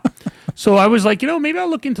them out. So I was like, maybe I'll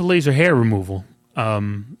look into laser hair removal.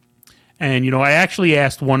 And, I actually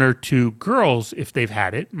asked 1 or 2 girls if they've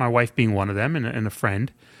had it, my wife being one of them and a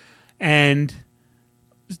friend. And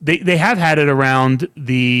they have had it around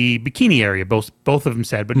the bikini area, both of them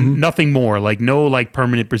said, but nothing more, like no like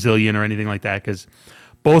permanent Brazilian or anything like that, because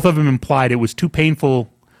both of them implied it was too painful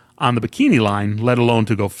on the bikini line, let alone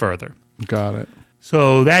to go further. Got it.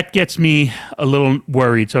 So that gets me a little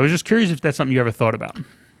worried. So I was just curious if that's something you ever thought about.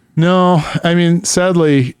 No, I mean,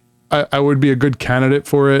 sadly, I would be a good candidate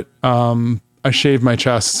for it. I shave my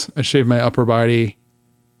chest. I shave my upper body.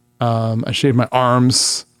 I shave my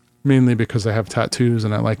arms, mainly because I have tattoos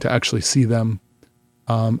and I like to actually see them.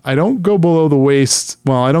 I don't go below the waist.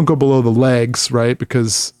 Well, I don't go below the legs, right?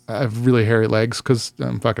 Because I have really hairy legs because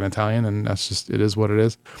I'm fucking Italian and that's just, it is what it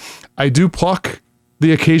is. I do pluck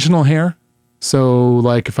the occasional hair. So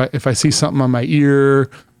like if I see something on my ear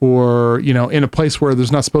or, in a place where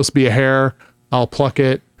there's not supposed to be a hair, I'll pluck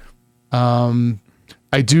it.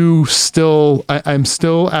 I do still, I'm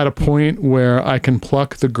still at a point where I can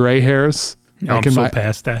pluck the gray hairs. No, like I'm so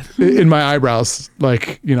past that. In my eyebrows,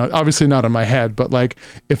 like, obviously not on my head, but like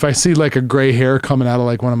if I see like a gray hair coming out of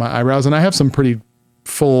like one of my eyebrows, and I have some pretty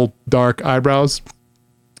full dark eyebrows,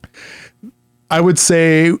 I would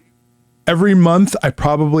say every month I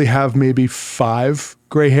probably have maybe 5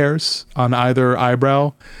 gray hairs on either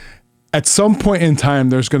eyebrow. At some point in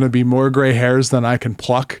time, there's going to be more gray hairs than I can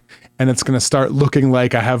pluck. And it's going to start looking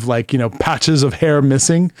like I have like, patches of hair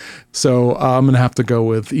missing. So I'm going to have to go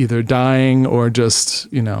with either dyeing or just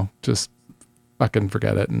fucking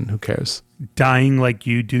forget it. And who cares? Dyeing like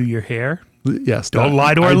you do your hair? Yes. Don't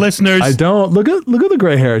lie to our listeners. I don't. Look at the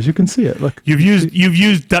gray hairs. You can see it. Look. You've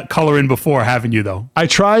used that color in before, haven't you, though? I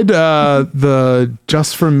tried the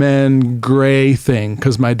Just for Men gray thing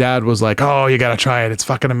because my dad was like, oh, you got to try it. It's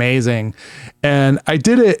fucking amazing. And I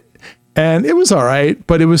did it. And it was all right,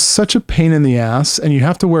 but it was such a pain in the ass. And you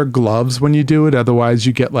have to wear gloves when you do it. Otherwise,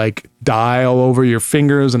 you get like dye all over your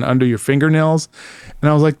fingers and under your fingernails. And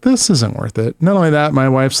I was like, this isn't worth it. Not only that, my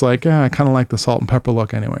wife's like, I kind of like the salt and pepper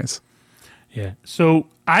look anyways. Yeah. So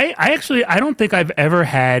I actually don't think I've ever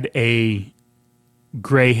had a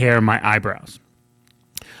gray hair in my eyebrows.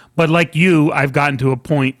 But like you, I've gotten to a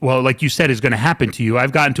point, well, like you said is going to happen to you.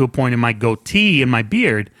 I've gotten to a point in my goatee and my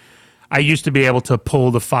beard. I used to be able to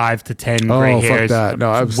pull the 5 to 10 gray hairs. Oh, fuck that.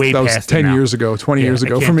 No, that was 10 years ago, 20 years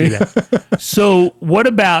ago for me. So what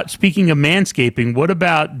about, speaking of manscaping, what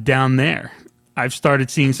about down there? I've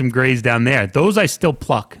started seeing some grays down there. Those I still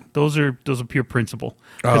pluck. Those are pure principle.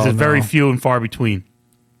 Because it's very few and far between.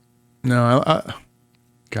 No,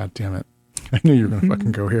 God damn it. I knew you were going to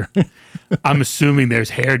fucking go here. I'm assuming there's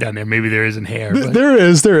hair down there. Maybe there isn't hair. But there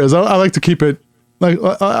is. I like to keep it. Like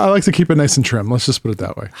I like to keep it nice and trim. Let's just put it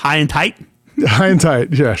that way. High and tight? High and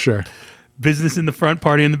tight. Yeah, sure. Business in the front,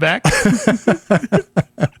 party in the back.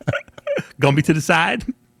 Gumby to the side.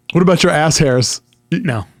 What about your ass hairs?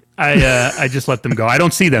 No, I just let them go. I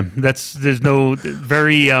don't see them. There's no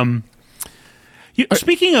very.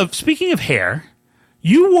 Speaking of hair,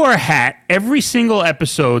 you wore a hat every single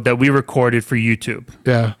episode that we recorded for YouTube.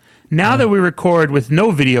 Yeah. Now that we record with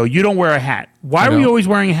no video, you don't wear a hat. Why were you always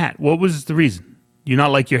wearing a hat? What was the reason? You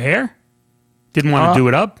not like your hair? Didn't want to do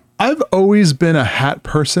it up? I've always been a hat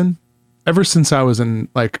person. Ever since I was in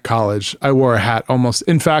like college, I wore a hat almost.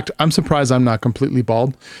 In fact, I'm surprised I'm not completely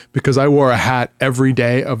bald because I wore a hat every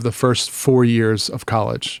day of the first 4 years of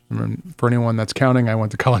college. I mean, for anyone that's counting, I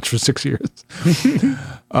went to college for 6 years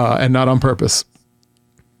and not on purpose.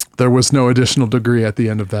 There was no additional degree at the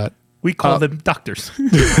end of that. We call them doctors.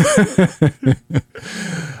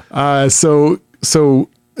 So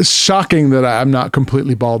shocking that I'm not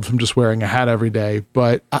completely bald from just wearing a hat every day,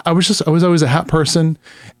 but I was always a hat person.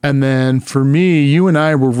 And then for me, you and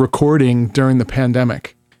I were recording during the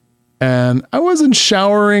pandemic and I wasn't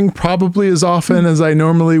showering probably as often as I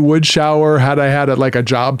normally would shower had I had like a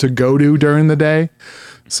job to go to during the day.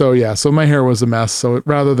 So yeah, so my hair was a mess. So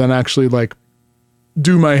rather than actually like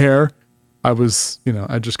do my hair, I was,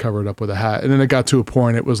 I just covered up with a hat. And then it got to a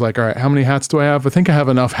point, it was like, all right, how many hats do I have? I think I have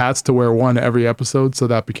enough hats to wear one every episode. So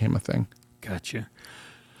that became a thing. Gotcha.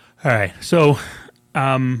 All right. So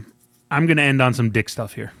I'm going to end on some dick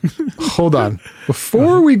stuff here. Hold on.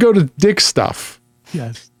 Before we go to dick stuff,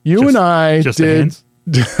 Yes. you and I just the did hands?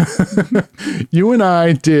 you and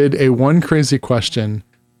I did a one crazy question.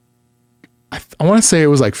 I want to say it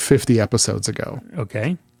was like 50 episodes ago.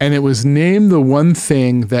 Okay. And it was name the one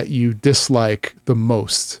thing that you dislike the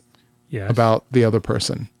most Yes. about the other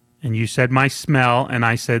person. And you said my smell, and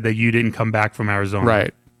I said that you didn't come back from Arizona.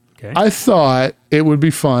 Right. Okay. I thought it would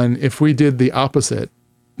be fun if we did the opposite.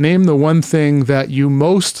 Name the one thing that you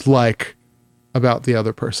most like about the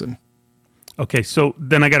other person. Okay. So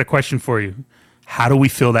then I got a question for you. How do we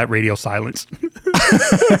fill that radio silence?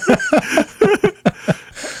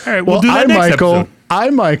 All right. We'll do that next episode.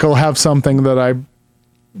 Michael, have something that I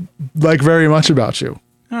like very much about you.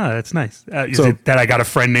 Oh, that's nice. Is it that I got a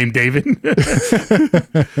friend named David? All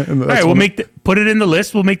right, we'll put it in the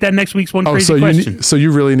list. We'll make that next week's one crazy question. So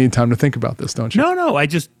you really need time to think about this, don't you? No. I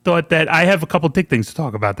just thought that I have a couple dick things to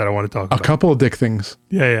talk about that I want to talk about. A couple of dick things.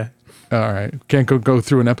 Yeah. All right. Can't go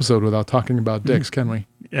through an episode without talking about dicks, can we?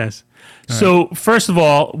 Yes. So first of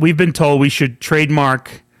all, we've been told we should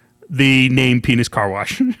trademark the name Penis Car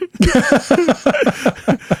Wash.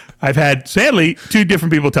 I've had, sadly, 2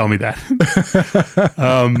 different people tell me that,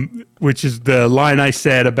 which is the line I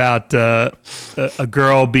said about a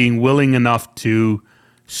girl being willing enough to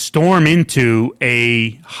storm into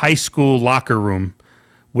a high school locker room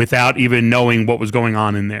without even knowing what was going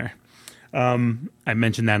on in there. I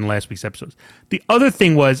mentioned that in last week's episodes. The other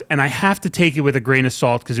thing was, and I have to take it with a grain of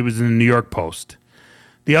salt because it was in the New York Post.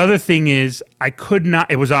 The other thing is, I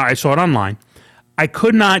saw it online. I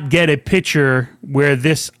could not get a picture where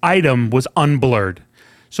this item was unblurred.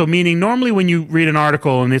 So meaning normally when you read an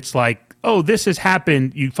article and it's like, oh, this has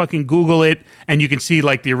happened, you fucking Google it and you can see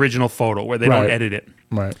like the original photo where they don't edit it.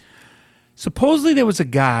 Right. Supposedly there was a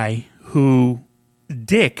guy who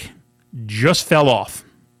dick just fell off.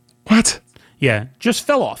 What? Yeah, just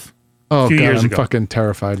fell off. Oh, a few God, years I'm ago. fucking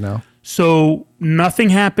terrified now. So nothing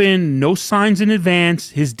happened, no signs in advance.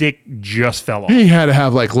 His dick just fell off. He had to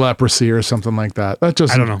have like leprosy or something like that. That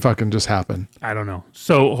just I don't know. fucking just happened. I don't know.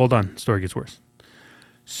 So hold on, story gets worse.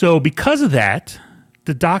 So because of that,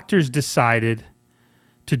 the doctors decided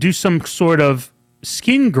to do some sort of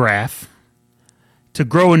skin graft to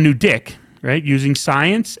grow a new dick, right? Using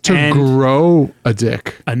science To grow a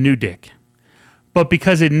dick. a new dick. But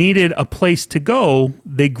because it needed a place to go,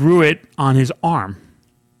 they grew it on his arm.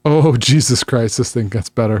 Oh, Jesus Christ, this thing gets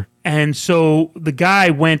better. And so the guy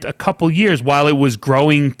went a couple years while it was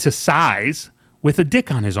growing to size with a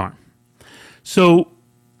dick on his arm. So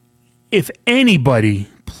if anybody,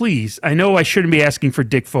 please, I know I shouldn't be asking for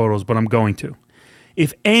dick photos, but I'm going to.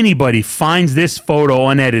 If anybody finds this photo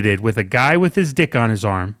unedited with a guy with his dick on his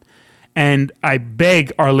arm, and I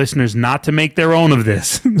beg our listeners not to make their own of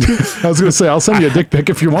this. I was going to say, I'll send you a dick pic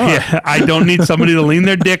if you want. Yeah, I don't need somebody to lean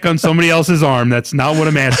their dick on somebody else's arm. That's not what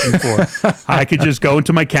I'm asking for. I could just go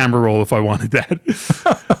into my camera roll if I wanted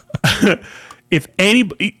that.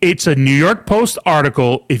 It's a New York Post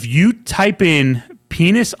article. If you type in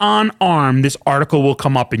penis on arm, this article will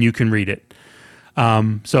come up and you can read it.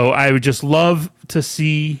 So I would just love to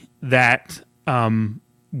see that,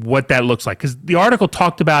 what that looks like. Because the article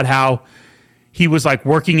talked about how he was like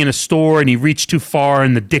working in a store and he reached too far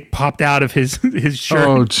and the dick popped out of his shirt.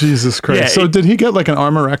 Oh, Jesus Christ. Yeah, so did he get like an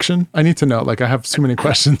arm erection? I need to know. Like, I have too many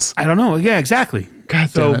questions. I don't know. Yeah, exactly. God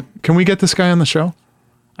damn it. Can we get this guy on the show?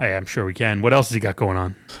 I'm sure we can. What else has he got going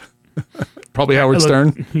on? Probably Howard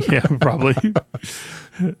Stern. Yeah, probably.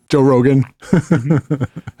 Joe Rogan. All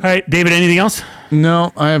right, David, anything else?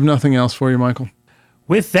 No, I have nothing else for you, Michael.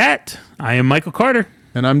 With that, I am Michael Carter.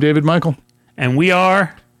 And I'm David Michael. And we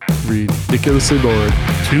are Ridiculously bored.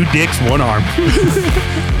 2 dicks, 1 arm.